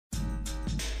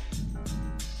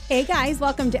Hey guys,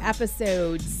 welcome to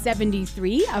episode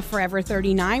 73 of Forever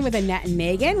 39 with Annette and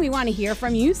Megan. We want to hear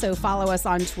from you, so follow us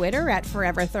on Twitter at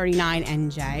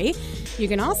Forever39NJ. You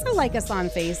can also like us on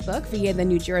Facebook via the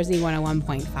New Jersey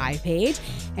 101.5 page,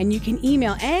 and you can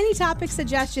email any topic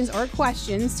suggestions or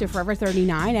questions to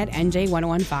forever39 at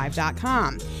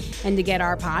nj1015.com. And to get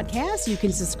our podcast, you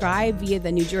can subscribe via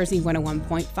the New Jersey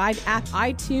 101.5 app,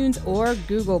 iTunes, or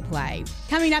Google Play.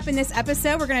 Coming up in this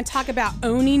episode, we're going to talk about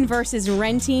owning versus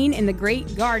renting in the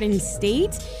Great Garden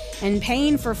State and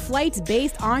paying for flights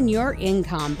based on your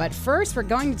income. But first, we're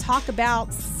going to talk about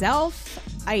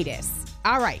selfitis.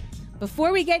 All right,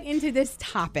 before we get into this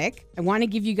topic, I want to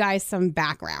give you guys some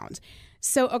background.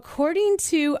 So according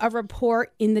to a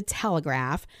report in The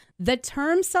Telegraph, the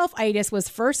term selfitis was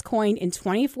first coined in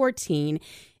 2014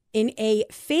 in a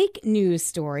fake news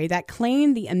story that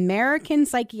claimed the American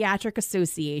Psychiatric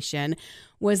Association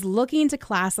was looking to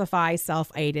classify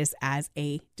selfitis as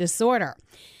a disorder.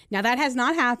 Now, that has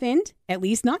not happened, at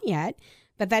least not yet,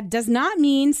 but that does not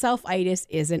mean selfitis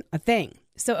isn't a thing.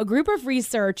 So a group of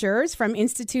researchers from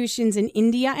institutions in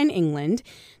India and England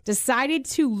decided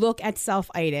to look at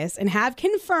selfitis and have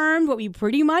confirmed what we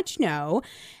pretty much know,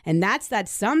 and that's that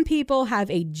some people have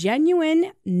a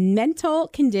genuine mental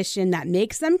condition that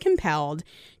makes them compelled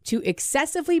to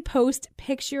excessively post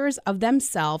pictures of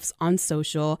themselves on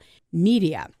social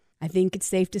media. I think it's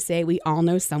safe to say we all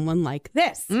know someone like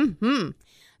this. Mm-hmm.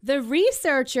 The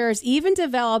researchers even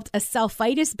developed a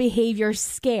selfitis behavior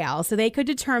scale so they could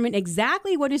determine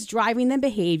exactly what is driving the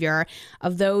behavior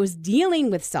of those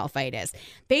dealing with selfitis.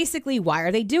 Basically, why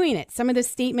are they doing it? Some of the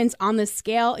statements on the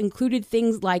scale included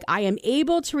things like, I am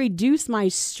able to reduce my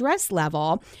stress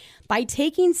level by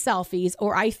taking selfies,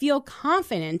 or I feel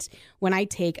confident when I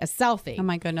take a selfie. Oh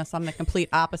my goodness, I'm the complete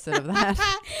opposite of that.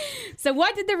 So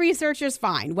what did the researchers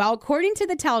find? Well, according to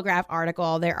the Telegraph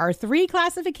article, there are 3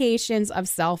 classifications of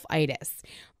selfitis.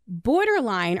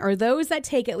 Borderline are those that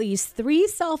take at least 3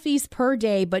 selfies per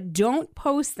day, but don't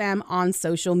post them on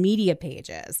social media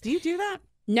pages. Do you do that?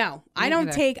 No,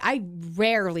 I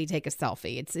rarely take a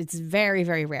selfie. It's very,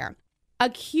 very rare.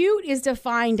 Acute is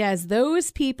defined as those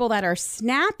people that are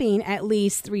snapping at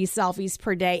least 3 selfies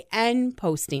per day and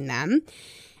posting them.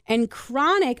 And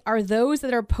chronic are those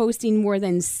that are posting more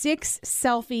than 6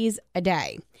 selfies a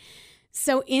day.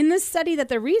 So in the study that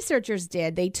the researchers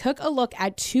did, they took a look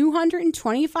at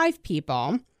 225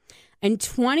 people, and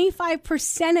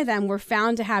 25% of them were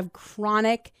found to have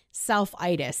chronic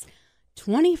selfitis.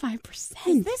 25%.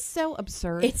 Is this so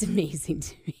absurd? It's amazing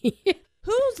to me.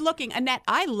 Who's looking? Annette,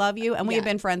 I love you, and we have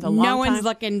been friends a long time. No one's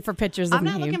looking for pictures of me.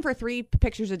 I'm not looking for 3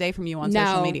 pictures a day from you on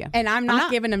social media. And I'm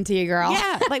not giving them to you, girl.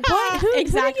 Yeah, like what?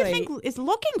 Exactly. Who do you think is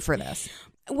looking for this?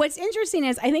 What's interesting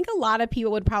is I think a lot of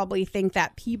people would probably think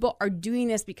that people are doing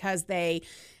this because they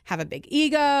have a big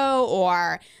ego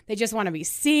or they just want to be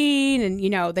seen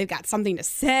and, they've got something to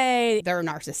say. They're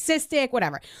narcissistic,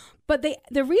 whatever. But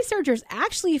the researchers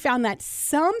actually found that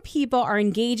some people are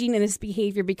engaging in this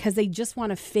behavior because they just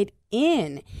want to fit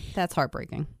in. That's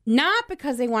heartbreaking. Not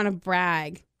because they want to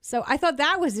brag. So I thought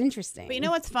that was interesting. But you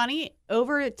know what's funny?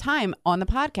 Over time on the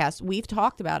podcast, we've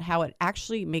talked about how it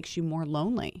actually makes you more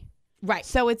lonely. Right.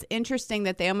 So it's interesting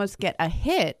that they almost get a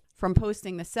hit from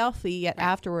posting the selfie, yet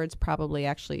afterwards probably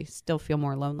actually still feel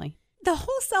more lonely. The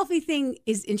whole selfie thing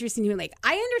is interesting to me. Like,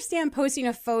 I understand posting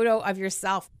a photo of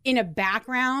yourself in a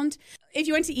background. If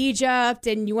you went to Egypt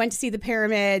and you went to see the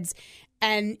pyramids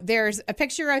and there's a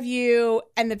picture of you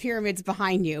and the pyramids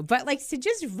behind you, but like to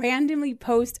just randomly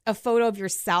post a photo of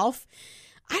yourself,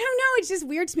 I don't know. It's just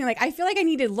weird to me. Like, I feel like I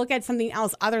need to look at something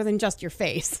else other than just your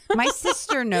face. My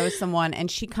sister knows someone, and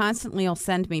she constantly will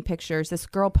send me pictures. This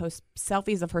girl posts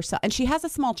selfies of herself, and she has a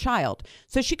small child.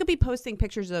 So she could be posting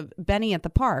pictures of Benny at the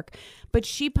park, but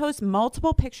she posts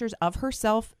multiple pictures of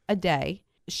herself a day.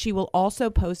 She will also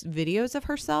post videos of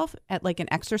herself at like an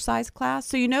exercise class.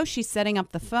 So she's setting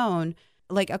up the phone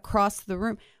like across the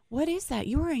room. What is that?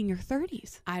 You are in your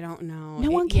 30s. I don't know. No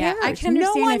one cares. Yeah, I can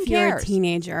understand if you're a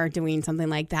teenager doing something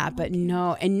like that, but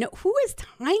no. And no, who has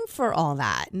time for all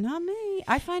that? Not me.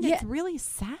 I find it's really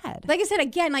sad. Like I said,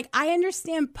 again, like I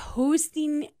understand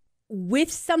posting with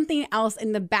something else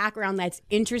in the background that's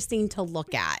interesting to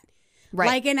look at. Right.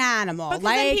 Like an animal, but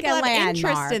like people a have landmark.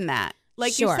 Interest in that.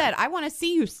 Like you said, I want to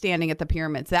see you standing at the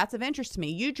pyramids. That's of interest to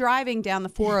me. You driving down the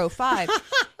 405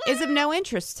 is of no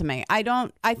interest to me.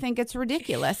 I think it's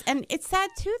ridiculous. And it's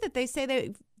sad, too, that they say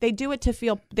that they do the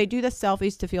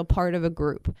selfies to feel part of a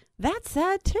group. That's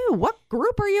sad too. What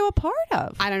group are you a part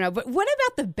of? I don't know, but what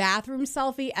about the bathroom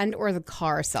selfie and or the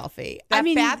car selfie?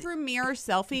 Bathroom mirror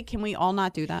selfie, can we all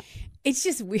not do that? It's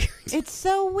just weird. It's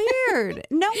so weird.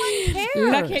 No one cares.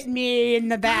 Look at me in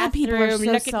the bathroom. People are so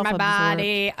look at my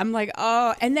body. I'm like,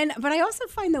 oh. And then, but I also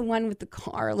find the one with the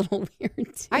car a little weird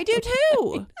too. I do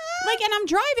too. And I'm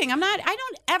driving. I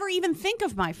don't ever even think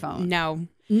of my phone. No.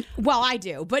 Well, I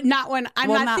do, but not when I'm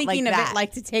not thinking like of that. it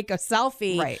like to take a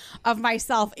selfie of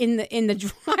myself in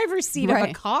the driver's seat of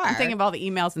a car. I'm thinking of all the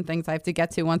emails and things I have to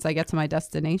get to once I get to my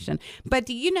destination. But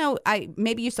do you know,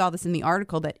 maybe you saw this in the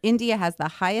article, that India has the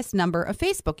highest number of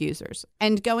Facebook users.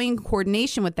 And going in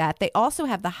coordination with that, they also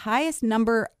have the highest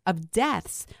number of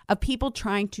deaths of people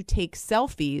trying to take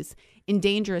selfies in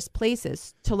dangerous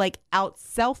places to out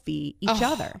selfie each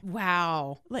other.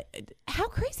 Wow. How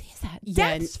crazy is that?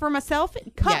 Yeah. Deaths from a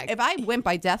selfie? If I went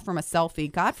by death from a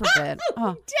selfie, God forbid.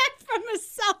 Death from a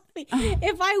selfie.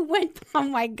 If I went, oh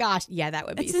my gosh. Yeah, that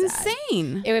would be sad. It's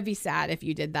insane. It would be sad if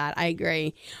you did that. I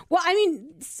agree. Well, I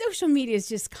mean, social media is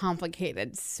just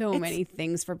complicated. So many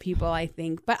things for people, I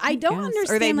think. But I don't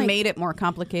understand. Or they've made it more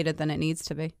complicated than it needs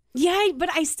to be. Yeah, but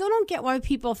I still don't get why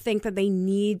people think that they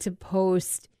need to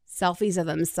post selfies of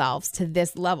themselves to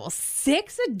this level.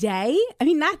 6 a day? I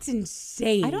mean, that's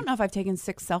insane. I don't know if I've taken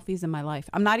 6 selfies in my life.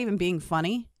 I'm not even being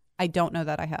funny. I don't know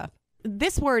that I have.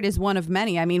 This word is one of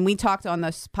many. I mean, we talked on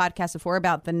this podcast before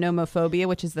about the nomophobia,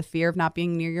 which is the fear of not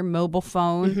being near your mobile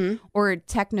phone, or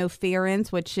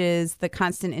technoference, which is the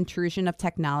constant intrusion of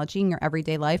technology in your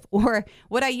everyday life, or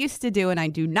what I used to do and I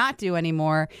do not do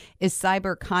anymore is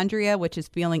cyberchondria, which is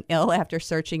feeling ill after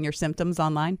searching your symptoms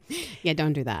online. Yeah,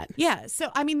 don't do that. Yeah.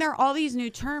 So, I mean, there are all these new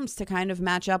terms to kind of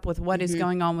match up with what is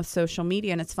going on with social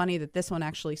media. And it's funny that this one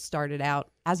actually started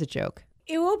out as a joke.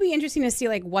 It will be interesting to see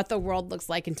what the world looks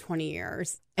like in 20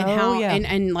 years and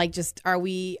and just, are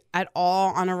we at all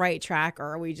on a right track,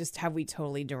 or have we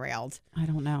totally derailed? I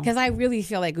don't know. Because I really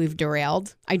feel like we've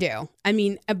derailed. I do. I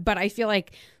mean, but I feel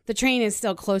like the train is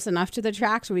still close enough to the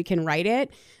tracks where we can ride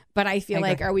it. But I feel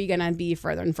like, are we going to be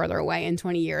further and further away in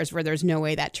 20 years where there's no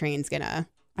way that train's going to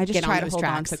I just try to hold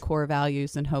tracks. on to core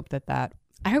values and hope that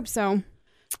I hope so.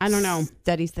 I don't know.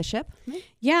 Steadies the ship?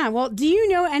 Yeah. Well, do you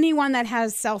know anyone that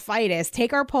has selfitis?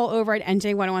 Take our poll over at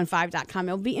NJ1015.com.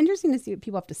 It'll be interesting to see what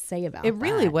people have to say about it. It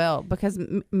really will, because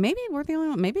maybe we're the only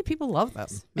one. Maybe people love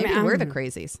this. Maybe we're the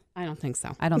crazies. I don't think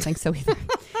so. I don't think so either.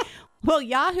 Well,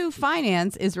 Yahoo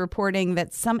Finance is reporting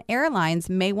that some airlines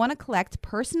may want to collect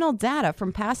personal data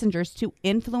from passengers to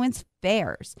influence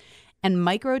fares and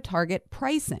micro-target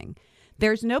pricing.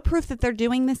 There's no proof that they're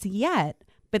doing this yet,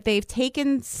 but they've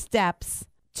taken steps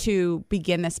to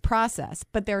begin this process.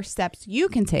 But there are steps you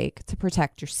can take to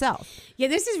protect yourself. Yeah,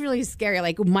 this is really scary.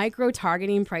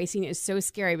 Micro-targeting pricing is so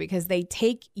scary because they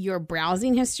take your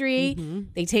browsing history,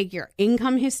 they take your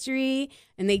income history,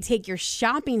 and they take your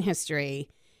shopping history,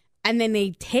 and then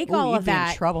they take all of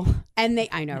that. In trouble. And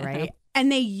I know, right?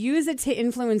 And they use it to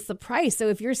influence the price. So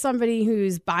if you're somebody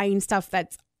who's buying stuff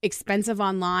that's expensive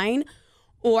online,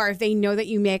 or if they know that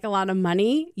you make a lot of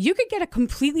money, you could get a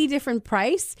completely different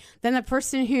price than the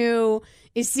person who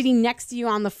is sitting next to you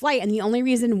on the flight. And the only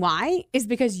reason why is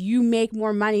because you make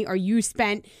more money or you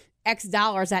spent X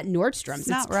dollars at Nordstrom's. It's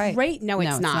not right. Great. No,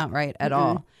 it's not. It's not right at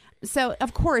all. So,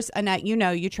 of course, Annette,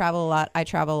 you travel a lot. I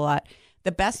travel a lot.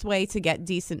 The best way to get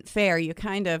decent fare,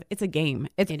 it's a game.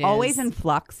 It's always in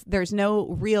flux. There's no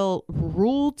real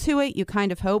rule to it. You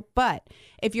kind of hope. But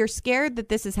if you're scared that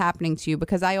this is happening to you,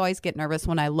 because I always get nervous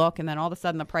when I look and then all of a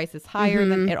sudden the price is higher,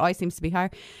 then it always seems to be higher.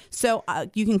 So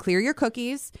you can clear your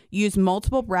cookies, use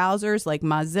multiple browsers like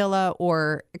Mozilla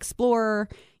or Explorer.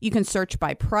 You can search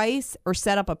by price or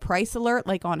set up a price alert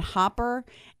like on Hopper.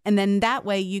 And then that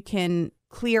way you can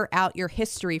clear out your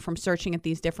history from searching at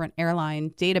these different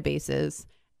airline databases,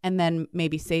 and then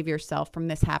maybe save yourself from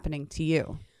this happening to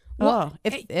you. Well,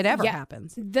 if it ever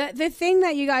happens. The thing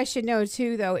that you guys should know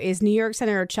too, though, is New York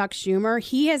Senator Chuck Schumer.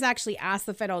 He has actually asked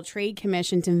the Federal Trade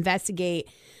Commission to investigate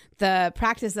the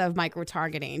practice of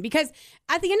micro-targeting, because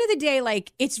at the end of the day,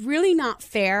 it's really not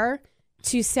fair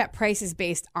to set prices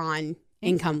based on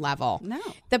income level. No.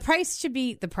 The price should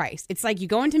be the price. It's like you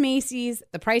go into Macy's,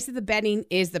 the price of the bedding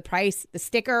is the price, the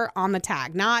sticker on the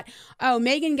tag. Not,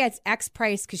 Megan gets X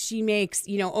price because she makes,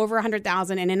 over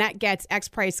 100,000 and Annette gets X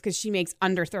price because she makes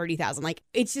under 30,000.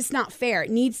 It's just not fair.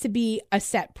 It needs to be a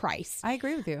set price. I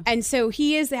agree with you. And so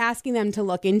he is asking them to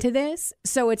look into this.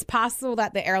 So it's possible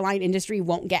that the airline industry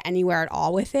won't get anywhere at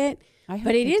all with it.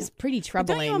 But it is pretty But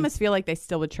troubling. don't you almost feel like they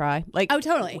still would try? Like, Oh,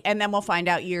 totally. And then we'll find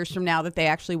out years from now that they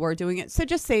actually were doing it. So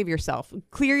just save yourself.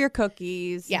 Clear your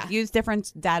cookies. Yeah. Use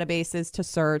different databases to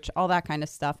search, all that kind of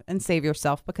stuff, and save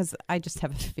yourself, because I just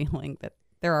have a feeling that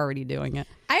they're already doing it.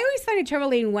 I always find it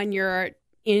troubling when you're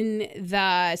in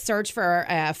the search for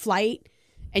a flight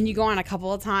and you go on a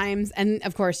couple of times, and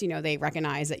of course, they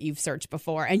recognize that you've searched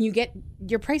before, and you get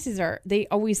your prices they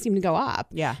always seem to go up.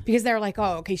 Yeah. Because they're like,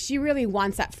 oh, okay, she really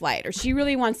wants that flight, or she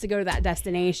really wants to go to that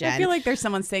destination. I feel like there's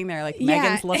someone staying there like, Yeah.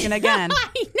 Megan's looking again.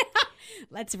 I know.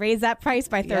 Let's raise that price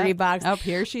by $30. Oh,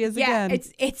 here she is Yeah, again.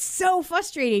 it's so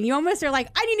frustrating. You almost are like,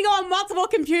 I need to go on multiple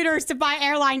computers to buy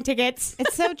airline tickets.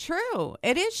 It's so true.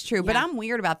 It is true. But I'm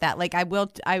weird about that. Like I will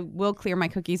clear my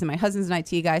cookies, and my husband's an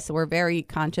IT guy, so we're very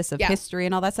conscious of history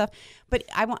and all that stuff. But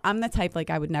I'm the type, like,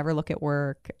 I would never look at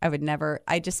work.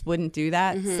 I just wouldn't do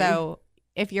that. Mm-hmm. So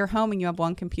if you're home and you have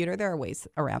one computer, there are ways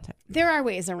around it. There are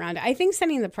ways around it. I think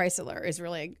sending the price alert is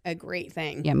really a great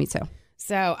thing. Yeah, me too.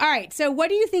 So, all right. So, what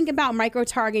do you think about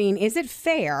micro-targeting? Is it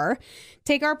fair?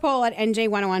 Take our poll at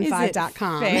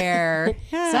nj1015.com. Fair.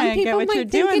 Some people might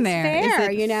think it's fair,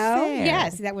 Fair?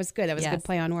 Yes, that was good. That was a good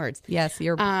play on words. Yes,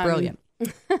 you're brilliant.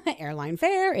 Airline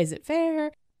fare. Is it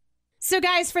fair? So,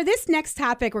 guys, for this next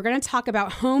topic, we're going to talk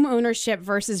about home ownership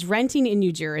versus renting in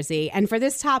New Jersey. And for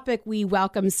this topic, we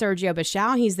welcome Sergio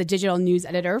Bichal. He's the digital news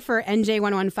editor for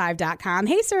nj1015.com.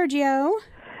 Hey, Sergio.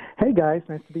 Hey, guys.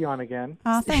 Nice to be on again.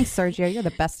 Oh, thanks, Sergio. You're the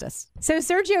bestest. So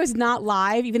Sergio is not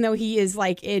live, even though he is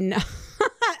like in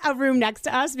a room next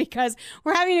to us, because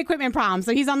we're having equipment problems.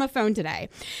 So he's on the phone today.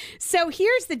 So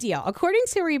here's the deal. According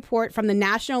to a report from the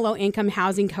National Low Income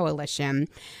Housing Coalition,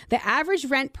 the average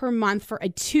rent per month for a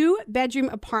 2-bedroom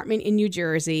apartment in New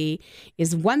Jersey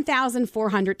is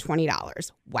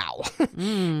 $1,420. Wow.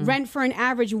 Rent for an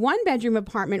average 1-bedroom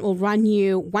apartment will run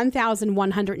you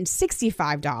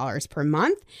 $1,165 per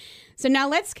month. So now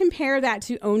let's compare that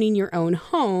to owning your own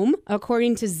home.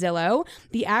 According to Zillow,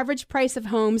 the average price of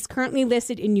homes currently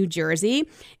listed in New Jersey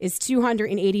is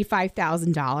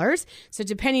 $285,000. So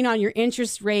depending on your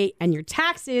interest rate and your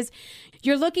taxes,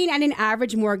 you're looking at an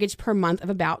average mortgage per month of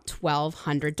about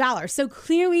 $1,200. So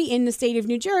clearly in the state of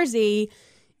New Jersey,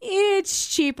 it's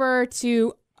cheaper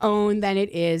to own than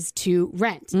it is to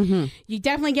rent. Mm-hmm. You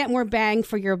definitely get more bang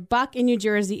for your buck in New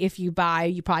Jersey if you buy.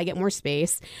 You probably get more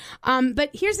space. But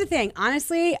here's the thing.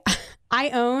 Honestly, I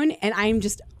own and I'm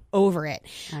just over it.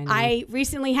 I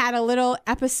recently had a little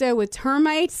episode with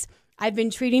termites. I've been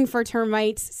treating for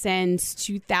termites since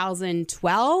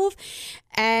 2012,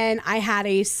 and I had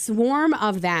a swarm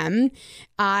of them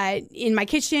in my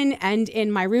kitchen and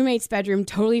in my roommate's bedroom.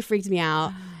 Totally freaked me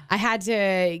out. I had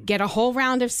to get a whole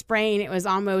round of spray, and it was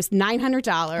almost $900.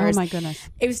 Oh, my goodness.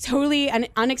 It was totally an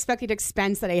unexpected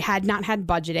expense that I had not had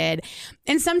budgeted.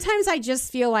 And sometimes I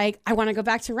just feel like I want to go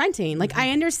back to renting. Like,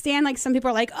 I understand, like, some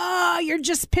people are like, oh, you're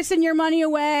just pissing your money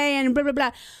away and blah, blah,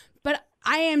 blah. But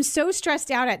I am so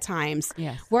stressed out at times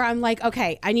where I'm like,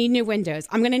 okay, I need new windows.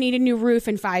 I'm going to need a new roof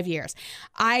in 5 years.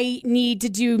 I need to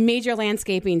do major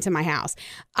landscaping to my house.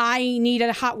 I need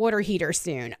a hot water heater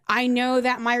soon. I know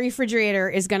that my refrigerator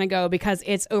is going to go because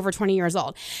it's over 20 years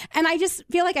old. And I just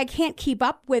feel like I can't keep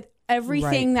up with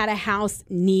everything that a house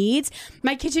needs.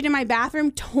 My kitchen and my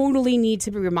bathroom totally need to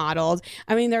be remodeled.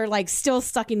 I mean, they're like still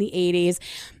stuck in the 80s.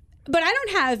 But I don't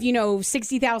have,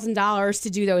 $60,000 to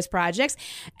do those projects.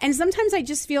 And sometimes I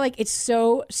just feel like it's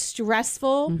so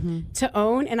stressful to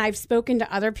own. And I've spoken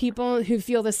to other people who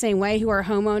feel the same way, who are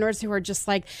homeowners, who are just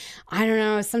like, I don't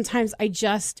know, sometimes I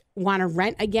just want to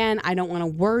rent again. I don't want to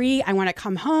worry. I want to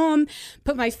come home,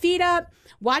 put my feet up,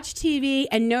 watch TV,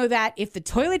 and know that if the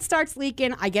toilet starts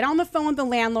leaking, I get on the phone with the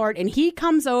landlord and he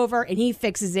comes over and he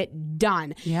fixes it.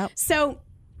 Done. Yep. So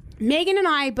Megan and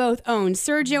I both own.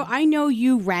 Sergio, I know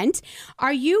you rent.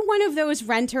 Are you one of those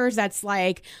renters that's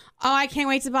like, oh, I can't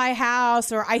wait to buy a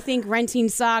house, or I think renting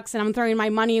sucks and I'm throwing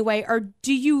my money away? Or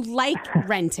do you like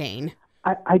renting?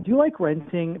 I do like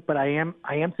renting, but I am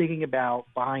thinking about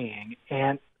buying.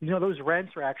 And, those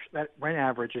rents are actually, that rent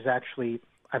average is actually,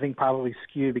 I think, probably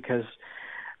skewed because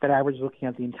that average is looking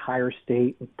at the entire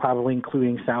state, probably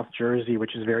including South Jersey,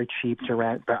 which is very cheap to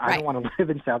rent. But I don't want to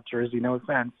live in South Jersey, no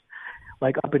offense.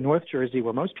 Like up in North Jersey,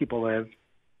 where most people live,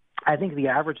 I think the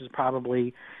average is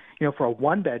probably, for a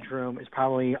 1-bedroom is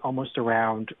probably almost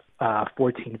around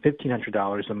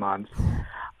 $1,500 a month.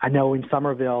 I know in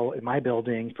Somerville, in my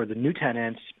building, for the new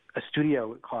tenants, a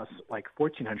studio costs like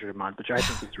 $1,400 a month, which I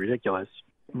think is ridiculous.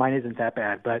 Mine isn't that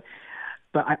bad, but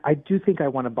I do think I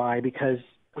want to buy, because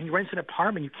when you rent an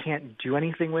apartment, you can't do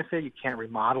anything with it. You can't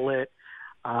remodel it.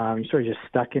 You're sort of just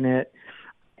stuck in it.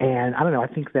 And I don't know. I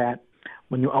think that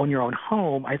when you own your own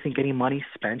home, I think any money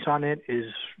spent on it is,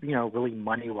 really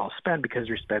money well spent because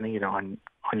you're spending it on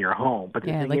your home. But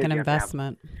the thing like is, an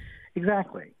investment.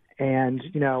 Exactly. And,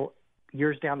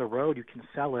 years down the road, you can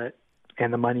sell it,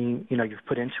 and the money, you've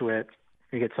put into it,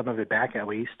 you get some of it back at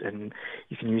least, and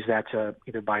you can use that to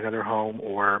either buy another home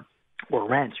or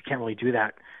rent. You can't really do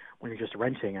that when you're just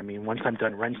renting. I mean, once I'm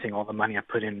done renting, all the money I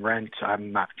put in rent,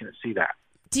 I'm not going to see that.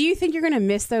 Do you think you're going to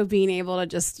miss, though, being able to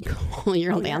just call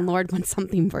your landlord when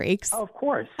something breaks? Oh, of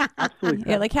course. Absolutely.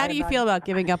 Yeah, like how do you feel about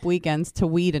giving up weekends to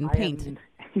weed and paint?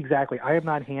 Exactly. I am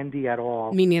not handy at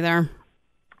all. Me neither.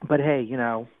 But hey,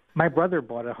 my brother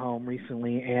bought a home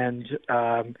recently, and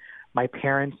my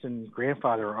parents and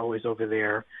grandfather are always over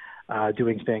there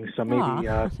doing things. So maybe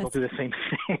they'll do the same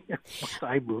thing once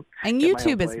I move. And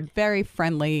YouTube is very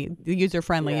friendly,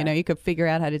 user-friendly. Yeah. You could figure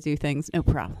out how to do things. No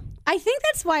problem. I think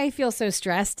that's why I feel so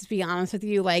stressed, to be honest with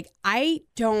you. Like, I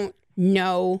don't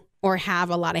know or have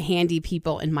a lot of handy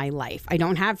people in my life. I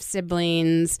don't have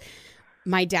siblings.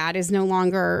 My dad is no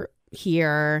longer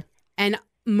here. And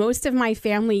most of my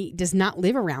family does not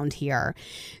live around here.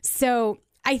 So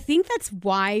I think that's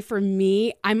why, for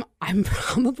me, I'm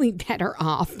probably better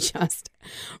off just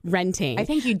renting. I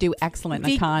think you do excellent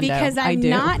in a condo. Because I'm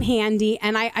not handy,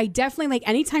 and I definitely, like,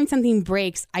 anytime something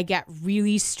breaks, I get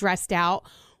really stressed out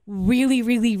really,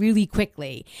 really, really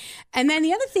quickly. And then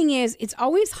the other thing is, it's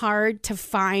always hard to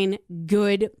find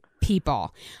good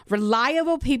people,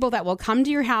 reliable people that will come to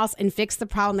your house and fix the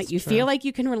problem, that you feel like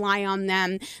you can rely on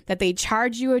them, that they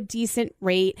charge you a decent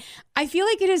rate. I feel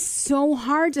like it is so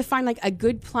hard to find like a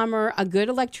good plumber, a good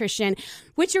electrician,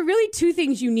 which are really two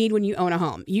things you need when you own a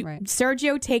home.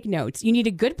 Sergio, take notes. You need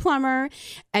a good plumber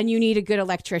and you need a good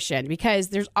electrician, because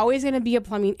there's always going to be a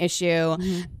plumbing issue.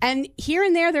 Mm-hmm. And here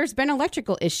and there's been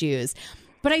electrical issues.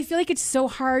 But I feel like it's so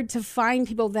hard to find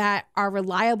people that are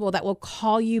reliable, that will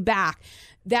call you back,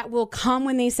 that will come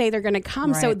when they say they're going to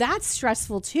come. Right. So that's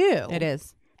stressful too. It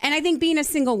is. And I think being a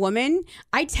single woman,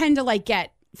 I tend to like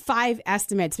get 5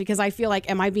 estimates because I feel like,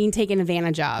 am I being taken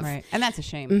advantage of? Right. And that's a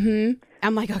shame. Mm-hmm.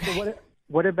 I'm like, okay. So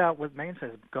what about what Megan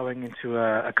says, going into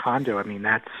a condo? I mean,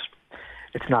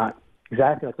 it's not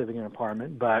exactly like living in an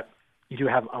apartment, but you do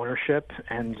have ownership,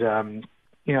 and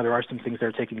there are some things that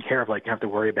are taken care of, like you have to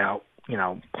worry about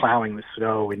plowing the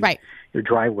snow in your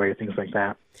driveway, things like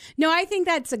that. No, I think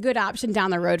that's a good option down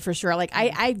the road for sure. Like,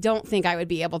 I don't think I would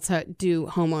be able to do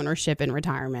home ownership in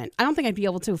retirement. I don't think I'd be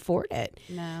able to afford it.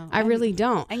 No. I really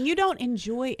don't. And you don't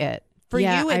enjoy it. For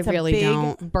you, it's a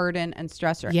big burden and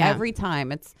stressor. Yeah. Every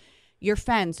time it's your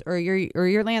fence or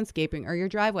your landscaping or your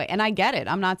driveway. And I get it.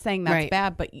 I'm not saying that's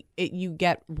bad, but you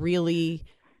get really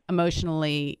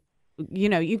emotionally,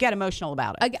 you get emotional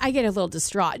about it. I get a little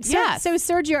distraught. Yes. So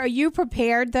Sergio, are you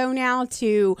prepared though now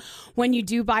to, when you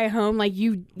do buy a home, like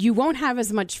you won't have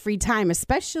as much free time,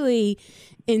 especially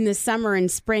in the summer and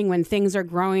spring when things are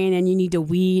growing and you need to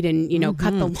weed and,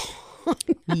 cut the lawn.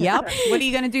 Yep. What are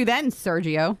you going to do then,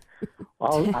 Sergio?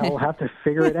 I'll have to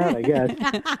figure it out, I guess.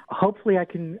 Hopefully I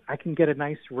can get a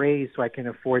nice raise so I can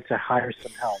afford to hire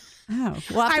some help. Oh,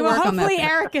 we'll have to work on that. Hopefully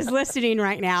Eric is listening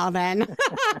right now then.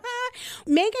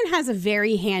 Megan has a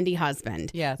very handy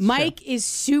husband. Yes, Mike is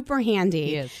super handy.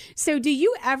 He is. So do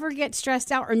you ever get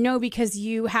stressed out, or no, because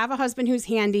you have a husband who's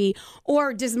handy,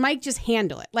 or does Mike just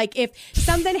handle it? Like, if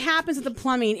something happens with the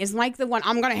plumbing, is Mike the one,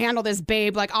 I'm going to handle this,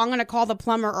 babe, like I'm going to call the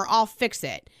plumber or I'll fix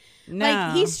it? No.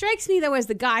 Like, he strikes me, though, as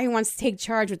the guy who wants to take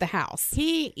charge with the house.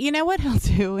 You know what he'll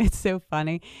do? It's so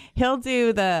funny. He'll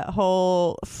do the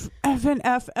whole F and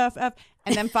F,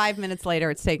 and then 5 minutes later,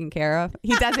 it's taken care of.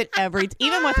 He does it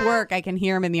even with work, I can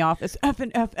hear him in the office. F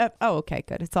and F. Oh, okay,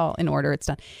 good. It's all in order. It's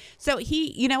done. So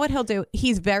you know what he'll do?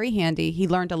 He's very handy. He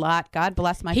learned a lot. God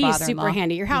bless my father-in-law. He's super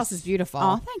handy. Your house is beautiful.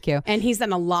 Oh, thank you. And he's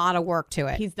done a lot of work to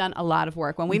it. He's done a lot of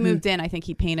work. When we moved in, I think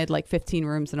he painted like 15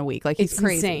 rooms in a week. Like, he's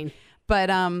crazy. Insane.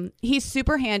 But he's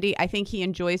super handy. I think he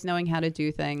enjoys knowing how to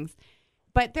do things.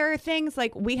 But there are things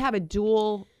like, we have a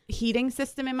dual heating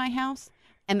system in my house,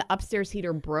 and the upstairs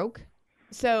heater broke.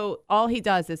 So all he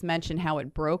does is mention how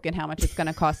it broke and how much it's going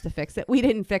to cost to fix it. We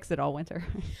didn't fix it all winter.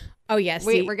 Oh, yes.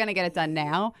 We're going to get it done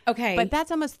now. Okay. But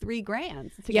that's almost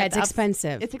 $3,000. It's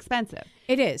expensive. It's expensive.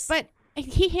 It is. But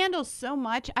he handles so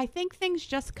much. I think things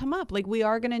just come up. Like, we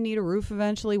are going to need a roof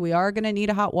eventually. We are going to need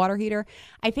a hot water heater.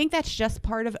 I think that's just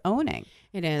part of owning.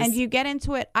 It is. And you get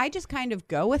into it. I just kind of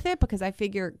go with it because I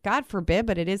figure, God forbid,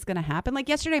 but it is going to happen. Like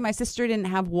yesterday, my sister didn't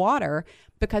have water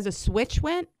because a switch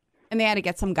went, and they had to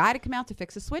get some guy to come out to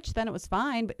fix a switch. Then it was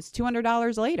fine, but it's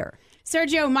 $200 later.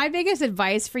 Sergio, my biggest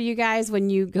advice for you guys when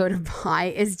you go to buy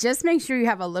is just make sure you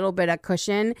have a little bit of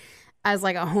cushion as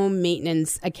like a home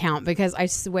maintenance account, because I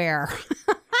swear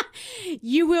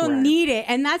you will Right. need it.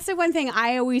 And that's the one thing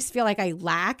I always feel like I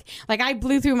lack. Like I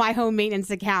blew through my home maintenance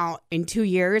account in 2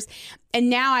 years. And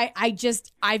now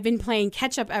I've been playing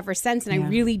catch up ever since, and I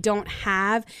really don't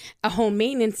have a home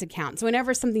maintenance account. So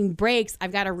whenever something breaks,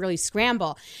 I've got to really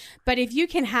scramble. But if you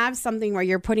can have something where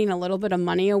you're putting a little bit of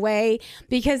money away,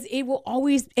 because it will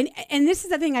always, and this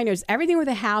is the thing I noticed, everything with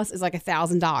a house is like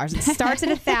 $1,000. It starts at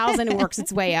 1,000 and works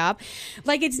its way up.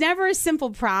 Like it's never a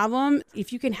simple problem.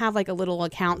 If you can have like a little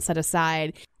account set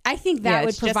aside, I think that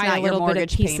would provide a little bit of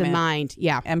peace of mind.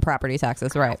 Yeah. And property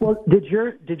taxes, right. Well, did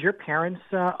your parents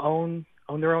own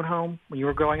their own home when you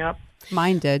were growing up?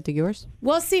 Mine did. Do yours?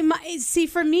 Well, see,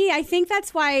 for me, I think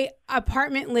that's why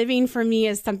apartment living for me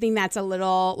is something that's a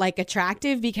little like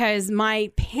attractive, because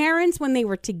my parents, when they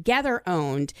were together,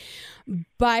 owned,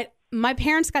 but my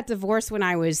parents got divorced when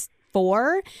I was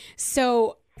 4.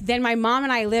 So then my mom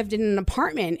and I lived in an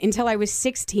apartment until I was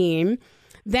 16.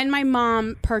 Then my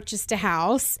mom purchased a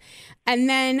house. And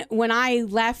then when I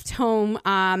left home,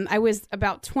 I was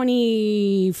about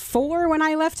 24 when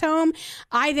I left home.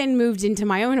 I then moved into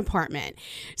my own apartment.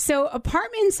 So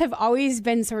apartments have always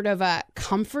been sort of a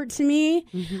comfort to me.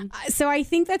 So I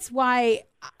think that's why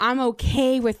I'm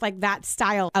okay with like that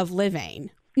style of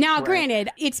living. Now, granted,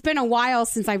 it's been a while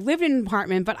since I've lived in an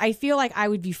apartment, but I feel like I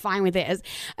would be fine with it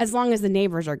as long as the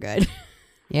neighbors are good.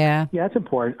 Yeah. Yeah, that's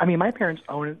important. I mean, my parents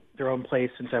owned their own place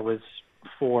since I was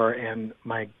 4, and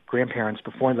my grandparents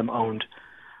before them owned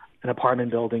an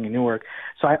apartment building in Newark.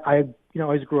 So I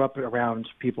always grew up around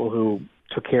people who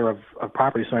took care of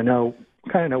property, so I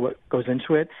kind of know what goes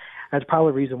into it. That's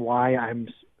probably the reason why I've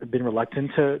been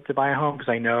reluctant to buy a home,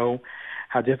 because I know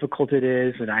how difficult it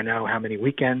is, and I know how many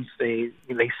weekends they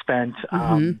spent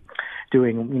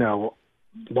doing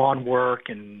lawn work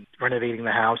and renovating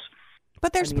the house.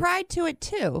 But there's pride to it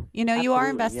too. You are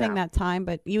investing that time,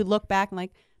 but you look back and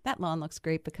like, that lawn looks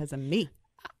great because of me.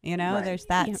 There's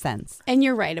that sense. And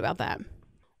you're right about that.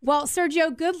 Well,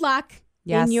 Sergio, good luck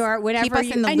in your whatever. Keep us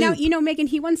in the I loop. know, Megan,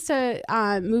 he wants to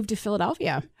move to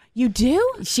Philadelphia. You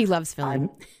do? She loves Philly.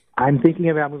 I'm thinking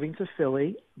about moving to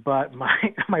Philly, but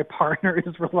my partner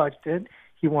is reluctant.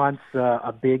 He wants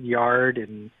a big yard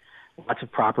and lots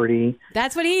of property.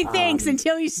 That's what he thinks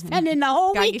until he's spending the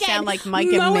whole God, weekend you sound like Mike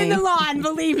and mowing me. the lawn,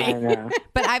 believe me. I know.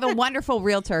 But I have a wonderful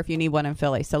realtor if you need one in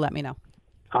Philly, so let me know.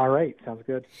 All right. Sounds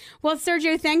good. Well,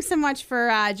 Sergio, thanks so much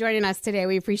for joining us today.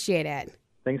 We appreciate it.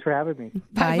 Thanks for having me.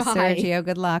 Bye, Bye-bye. Sergio.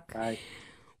 Good luck. Bye.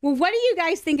 Well, what do you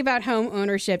guys think about home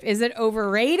ownership? Is it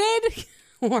overrated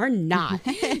or not?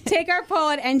 Take our poll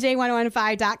at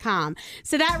nj1015.com.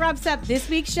 So that wraps up this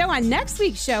week's show. On next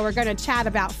week's show, we're going to chat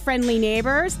about friendly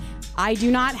neighbors. I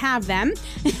do not have them.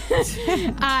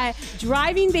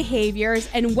 Driving behaviors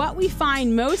and what we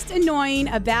find most annoying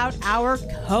about our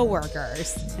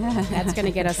coworkers. That's going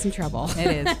to get us in trouble.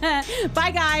 It is.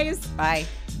 Bye, guys. Bye.